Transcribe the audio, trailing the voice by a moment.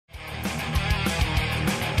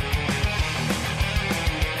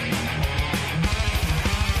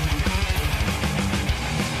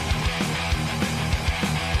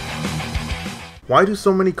Why do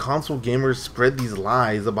so many console gamers spread these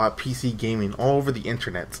lies about PC gaming all over the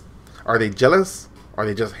internet? Are they jealous? Are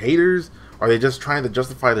they just haters? Are they just trying to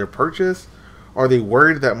justify their purchase? Are they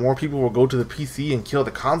worried that more people will go to the PC and kill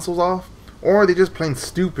the consoles off? Or are they just plain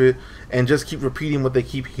stupid and just keep repeating what they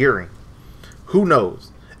keep hearing? Who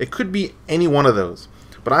knows? It could be any one of those,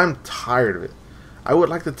 but I'm tired of it. I would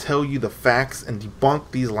like to tell you the facts and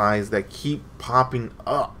debunk these lies that keep popping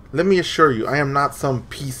up. Let me assure you, I am not some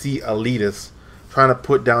PC elitist trying to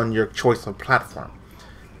put down your choice of platform.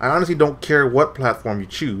 I honestly don't care what platform you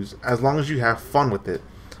choose, as long as you have fun with it.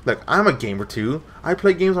 Look, I'm a gamer too. I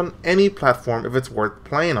play games on any platform if it's worth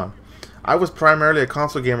playing on. I was primarily a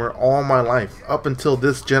console gamer all my life, up until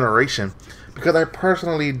this generation, because I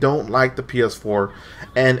personally don't like the PS4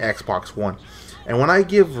 and Xbox One. And when I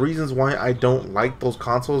give reasons why I don't like those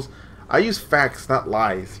consoles, I use facts, not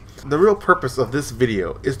lies. The real purpose of this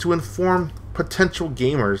video is to inform potential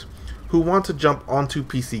gamers who want to jump onto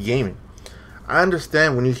PC gaming. I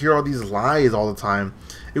understand when you hear all these lies all the time,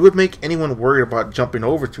 it would make anyone worried about jumping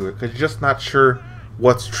over to it because you're just not sure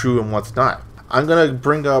what's true and what's not. I'm going to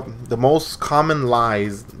bring up the most common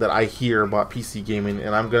lies that I hear about PC gaming,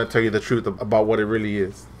 and I'm going to tell you the truth about what it really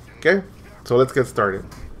is. Okay? So let's get started.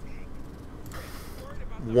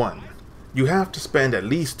 1. You have to spend at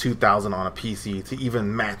least $2,000 on a PC to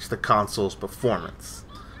even match the console's performance.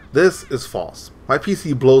 This is false. My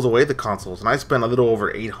PC blows away the consoles, and I spent a little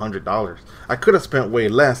over $800. I could have spent way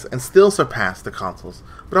less and still surpassed the consoles,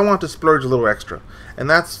 but I want to splurge a little extra. And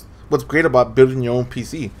that's what's great about building your own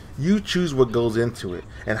PC. You choose what goes into it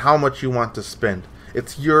and how much you want to spend.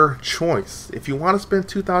 It's your choice. If you want to spend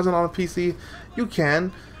 $2,000 on a PC, you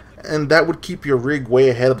can, and that would keep your rig way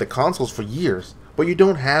ahead of the consoles for years. But you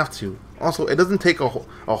don't have to. Also, it doesn't take a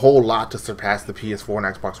whole lot to surpass the PS4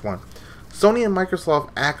 and Xbox One. Sony and Microsoft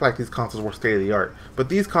act like these consoles were state-of-the-art, but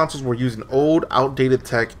these consoles were using old, outdated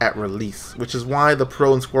tech at release, which is why the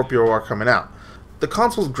Pro and Scorpio are coming out. The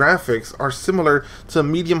console's graphics are similar to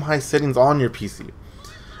medium-high settings on your PC,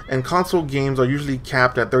 and console games are usually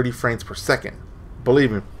capped at 30 frames per second.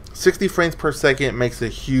 Believe me, 60 frames per second makes a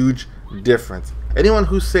huge difference. Anyone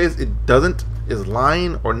who says it doesn't is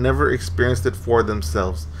lying or never experienced it for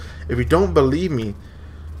themselves. If you don't believe me,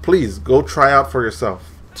 please go try out for yourself.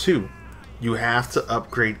 2. You have to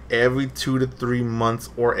upgrade every 2 to 3 months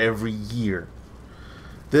or every year.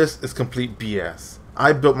 This is complete BS.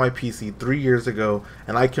 I built my PC 3 years ago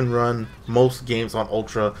and I can run most games on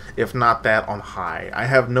Ultra, if not that on High. I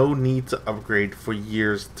have no need to upgrade for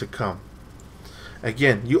years to come.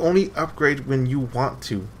 Again, you only upgrade when you want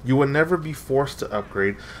to. You will never be forced to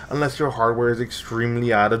upgrade unless your hardware is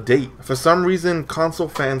extremely out of date. For some reason, console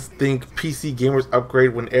fans think PC gamers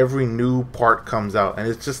upgrade when every new part comes out, and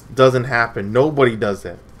it just doesn't happen. Nobody does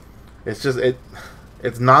that.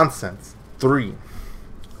 It's nonsense. 3.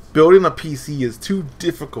 Building a PC is too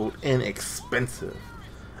difficult and expensive.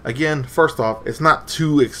 Again, first off, it's not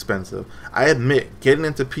too expensive. I admit, getting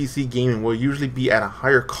into PC gaming will usually be at a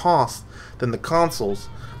higher cost than the consoles,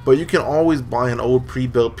 but you can always buy an old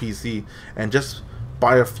pre-built PC and just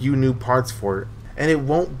buy a few new parts for it, and it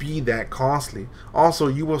won't be that costly. Also,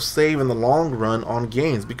 you will save in the long run on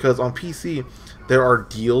games because on PC there are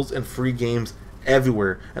deals and free games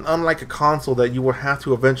everywhere, and unlike a console that you will have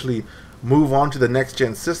to eventually move on to the next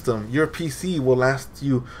gen system, your PC will last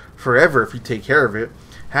you forever if you take care of it.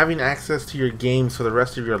 Having access to your games for the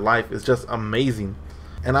rest of your life is just amazing.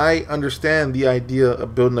 And I understand the idea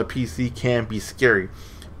of building a PC can be scary,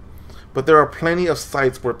 but there are plenty of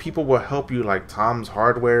sites where people will help you, like Tom's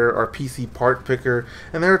Hardware or PC Part Picker,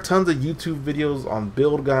 and there are tons of YouTube videos on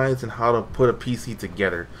build guides and how to put a PC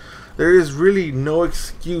together. There is really no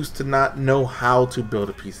excuse to not know how to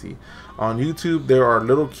build a PC. On YouTube, there are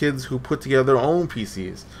little kids who put together their own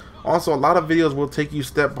PCs. Also, a lot of videos will take you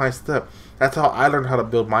step by step. That's how I learned how to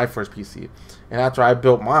build my first PC. And after I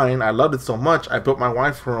built mine, I loved it so much, I built my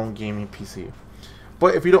wife her own gaming PC.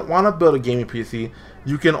 But if you don't want to build a gaming PC,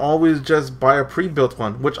 you can always just buy a pre-built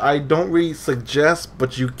one, which I don't really suggest,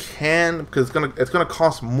 but you can, because it's gonna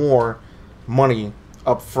cost more money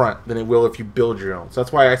up front than it will if you build your own. So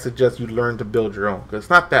that's why I suggest you learn to build your own, because it's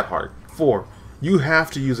not that hard. 4. You have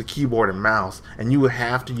to use a keyboard and mouse, and you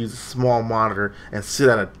have to use a small monitor and sit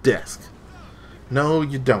at a desk. No,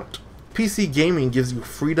 you don't. PC gaming gives you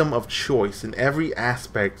freedom of choice in every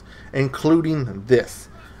aspect, including this.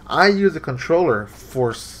 I use a controller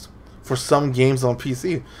for some games on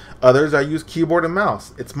PC. Others I use keyboard and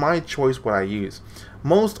mouse. It's my choice what I use.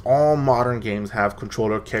 Most all modern games have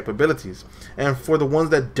controller capabilities, and for the ones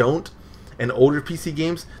that don't, and older PC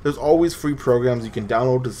games, there's always free programs you can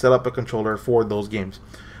download to set up a controller for those games.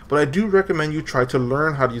 But I do recommend you try to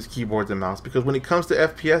learn how to use keyboards and mouse, because when it comes to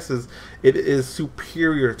FPSs, it is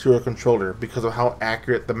superior to a controller because of how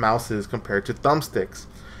accurate the mouse is compared to thumbsticks.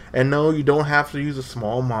 And no, you don't have to use a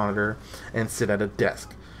small monitor and sit at a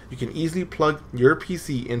desk. You can easily plug your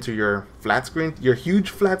PC into your huge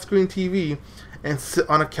flat screen TV and sit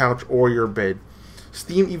on a couch or your bed.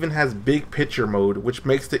 Steam even has big picture mode, which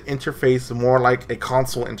makes the interface more like a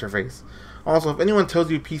console interface. Also, if anyone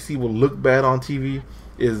tells you PC will look bad on TV,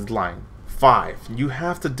 is lying. 5. You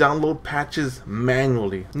have to download patches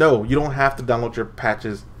manually. No, you don't have to download your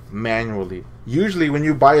patches manually. Usually when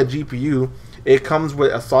you buy a GPU, it comes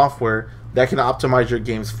with a software that can optimize your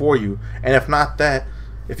games for you. And if not that,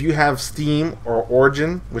 if you have Steam or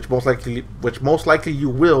Origin, which most likely you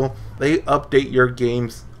will, they update your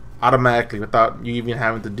games automatically without you even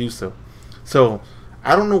having to do so. So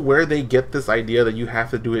I don't know where they get this idea that you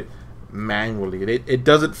have to do it manually. It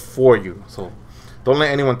does it for you. So don't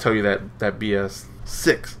let anyone tell you that BS.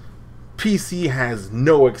 6. PC has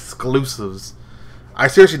no exclusives. I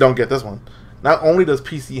seriously don't get this one. Not only does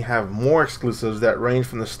PC have more exclusives that range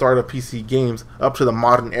from the start of PC games up to the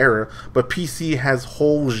modern era, but PC has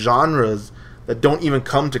whole genres that don't even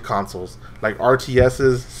come to consoles, like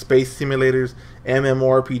RTSs, space simulators,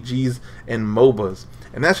 MMORPGs, and MOBAs.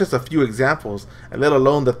 And that's just a few examples, and let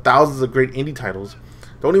alone the thousands of great indie titles.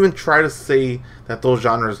 Don't even try to say that those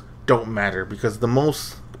genres don't matter, because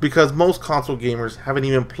most console gamers haven't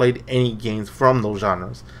even played any games from those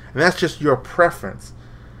genres. And that's just your preference.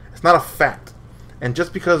 It's not a fact. And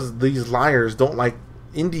just because these liars don't like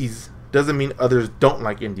indies doesn't mean others don't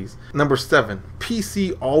like indies. Number 7.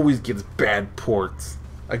 PC always gets bad ports.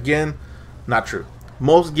 Again, not true.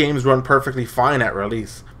 Most games run perfectly fine at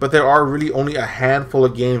release, but there are really only a handful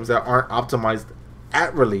of games that aren't optimized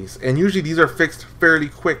at release, and usually these are fixed fairly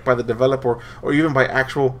quick by the developer or even by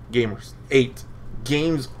actual gamers. 8.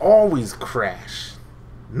 Games always crash.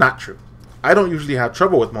 Not true. I don't usually have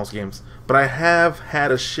trouble with most games, but I have had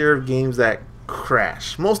a share of games that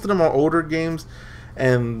crash. Most of them are older games,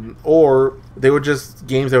 or they were just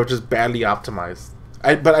games that were just badly optimized.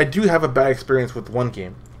 But I do have a bad experience with one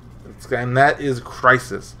game, and that is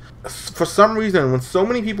Crysis. For some reason, when so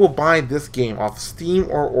many people buy this game off Steam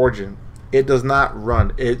or Origin, it does not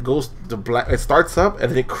run. It goes to black. It starts up and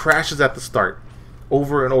then it crashes at the start,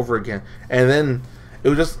 over and over again. And then it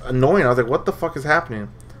was just annoying. I was like, "What the fuck is happening?"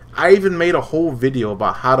 I even made a whole video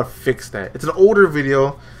about how to fix that. It's an older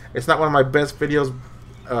video. It's not one of my best videos,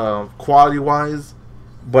 quality-wise,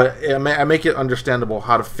 but I make it understandable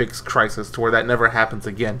how to fix Crysis to where that never happens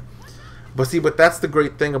again. But that's the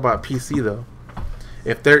great thing about PC, though.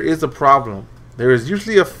 If there is a problem, there is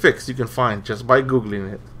usually a fix you can find just by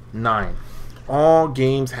Googling it. 9. All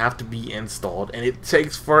games have to be installed, and it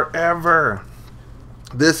takes forever.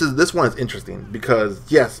 This one is interesting because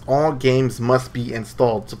yes, all games must be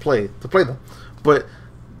installed to play them, but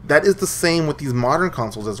that is the same with these modern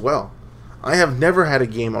consoles as well. I have never had a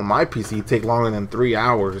game on my PC take longer than 3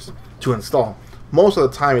 hours to install. Most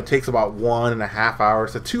of the time, it takes about 1.5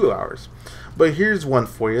 hours to 2 hours. But here's one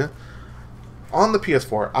for you. On the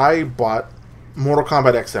PS4, I bought Mortal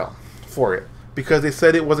Kombat XL for it because they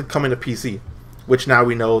said it wasn't coming to PC, which now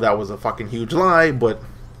we know that was a fucking huge lie, but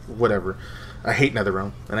whatever. I hate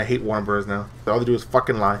NetherRealm, and I hate Warner Bros. Now. All they do is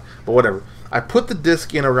fucking lie, but whatever. I put the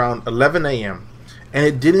disc in around 11 a.m., and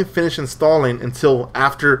it didn't finish installing until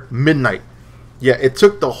after midnight. Yeah, it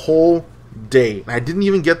took the whole day, and I didn't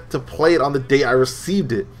even get to play it on the day I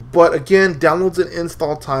received it. But again, downloads and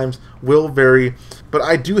install times will vary, but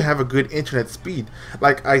I do have a good internet speed.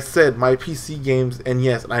 Like I said, my PC games, and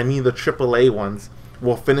yes, I mean the AAA ones,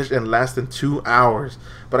 will finish in less than 2 hours.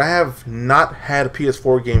 But I have not had a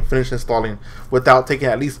PS4 game finish installing without taking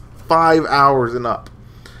at least 5 hours and up.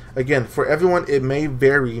 Again, for everyone it may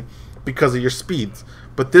vary because of your speeds,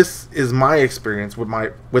 but this is my experience with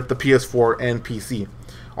the PS4 and PC.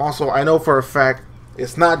 Also, I know for a fact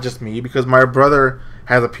it's not just me, because my brother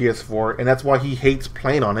has a PS4, and that's why he hates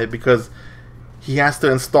playing on it, because he has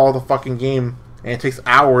to install the fucking game and it takes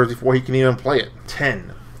hours before he can even play it.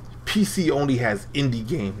 10. PC only has indie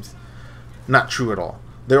games. Not true at all.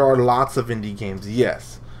 There are lots of indie games,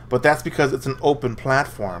 yes, but that's because it's an open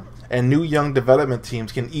platform, and new young development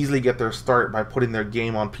teams can easily get their start by putting their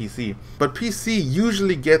game on PC. But PC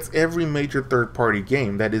usually gets every major third-party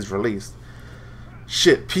game that is released.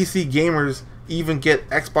 Shit, PC gamers even get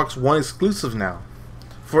Xbox One exclusives now.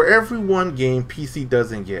 For every one game PC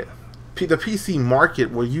doesn't get, the PC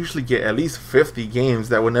market will usually get at least 50 games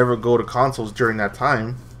that will never go to consoles during that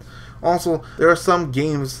time. Also, there are some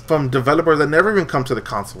games from developers that never even come to the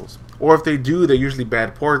consoles, or if they do, they're usually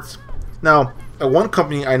bad ports. Now, One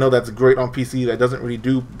company I know that's great on PC that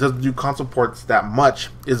doesn't do console ports that much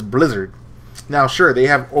is Blizzard. Now, sure, they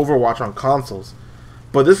have Overwatch on consoles,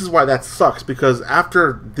 but this is why that sucks, because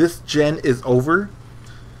after this gen is over,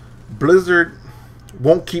 Blizzard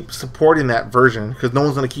won't keep supporting that version because no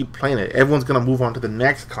one's going to keep playing it. Everyone's going to move on to the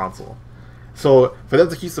next console. So for them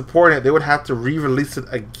to keep supporting it, they would have to re-release it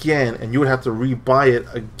again, and you would have to re-buy it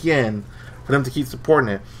again for them to keep supporting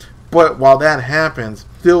it. But while that happens,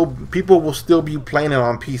 people will still be playing it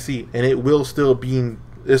on PC, and it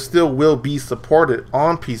still will be supported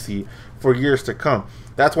on PC for years to come.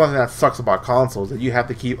 That's one thing that sucks about consoles, that you have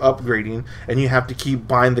to keep upgrading and you have to keep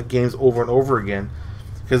buying the games over and over again,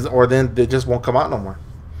 or then they just won't come out no more.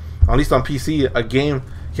 At least on PC, a game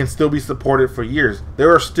can still be supported for years.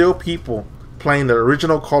 There are still people playing the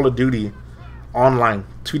original Call of Duty online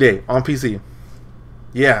today on PC.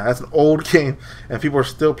 Yeah, that's an old game, and people are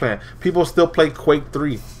still playing. People still play Quake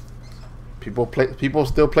 3. People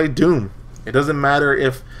still play Doom. It doesn't matter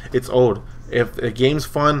if it's old. If a game's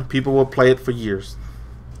fun, people will play it for years.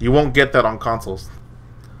 You won't get that on consoles.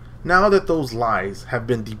 Now that those lies have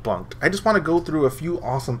been debunked, I just want to go through a few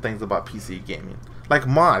awesome things about PC gaming. Like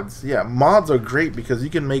mods. Yeah, mods are great because you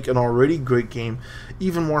can make an already great game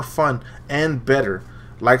even more fun and better,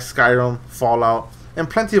 like Skyrim, Fallout, and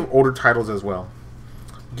plenty of older titles as well.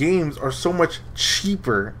 Games are so much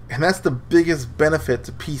cheaper, and that's the biggest benefit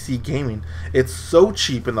to PC gaming. It's so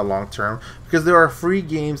cheap in the long term because there are free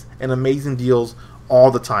games and amazing deals all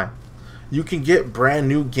the time. You can get brand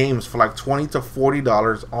new games for like $20 to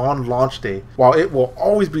 $40 on launch day, while it will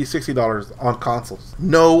always be $60 on consoles.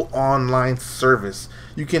 No online service.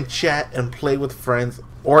 You can chat and play with friends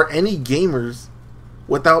or any gamers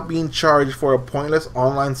without being charged for a pointless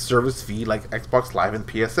online service fee like Xbox Live and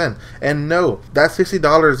PSN. And no, that $60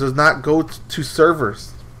 does not go to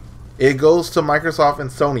servers. It goes to Microsoft and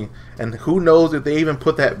Sony, and who knows if they even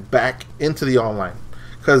put that back into the online.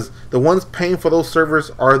 Because the ones paying for those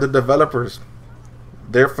servers are the developers.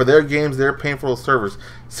 For their games, they're paying for those servers.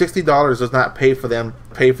 $60 does not pay for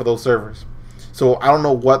those servers. So I don't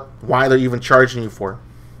know why they're even charging you for.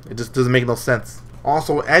 It just doesn't make no sense.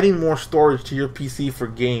 Also, adding more storage to your PC for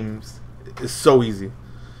games is so easy.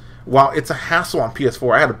 While it's a hassle on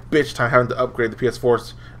PS4, I had a bitch time having to upgrade the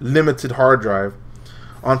PS4's limited hard drive.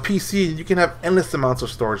 On PC, you can have endless amounts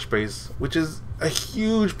of storage space, which is a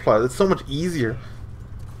huge plus. It's so much easier.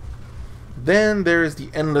 Then there is the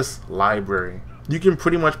endless library. You can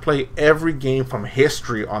pretty much play every game from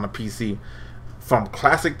history on a PC. From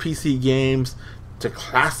classic PC games to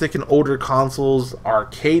classic and older consoles,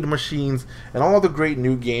 arcade machines, and all the great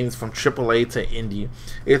new games from AAA to indie.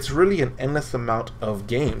 It's really an endless amount of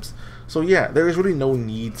games. So yeah, there is really no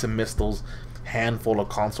need to miss those handful of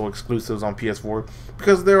console exclusives on PS4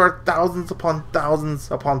 because there are thousands upon thousands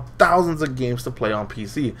upon thousands of games to play on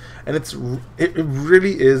PC, and it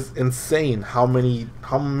really is insane how many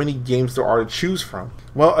games there are to choose from.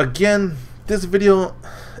 Well, again, this video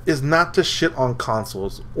is not to shit on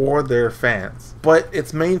consoles or their fans, but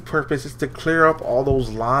its main purpose is to clear up all those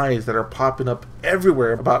lies that are popping up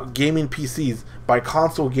everywhere about gaming PCs by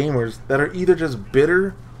console gamers that are either just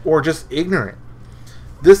bitter or just ignorant.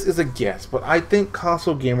 This is a guess, but I think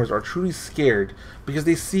console gamers are truly scared because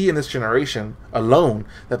they see in this generation alone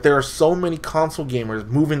that there are so many console gamers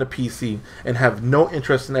moving to PC and have no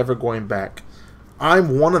interest in ever going back.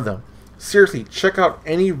 I'm one of them. Seriously, check out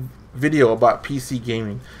any video about PC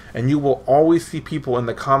gaming and you will always see people in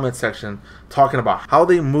the comment section talking about how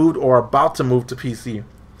they moved or are about to move to PC.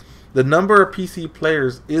 The number of PC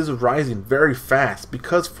players is rising very fast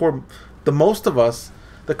because for the most of us,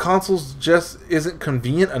 the consoles just isn't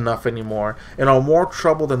convenient enough anymore and are more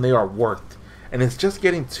trouble than they are worth. And it's just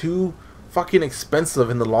getting too fucking expensive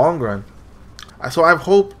in the long run. So I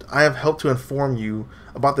have helped to inform you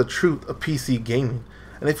about the truth of PC gaming.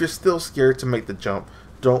 And if you're still scared to make the jump,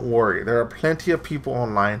 don't worry. There are plenty of people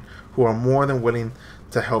online who are more than willing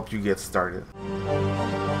to help you get started.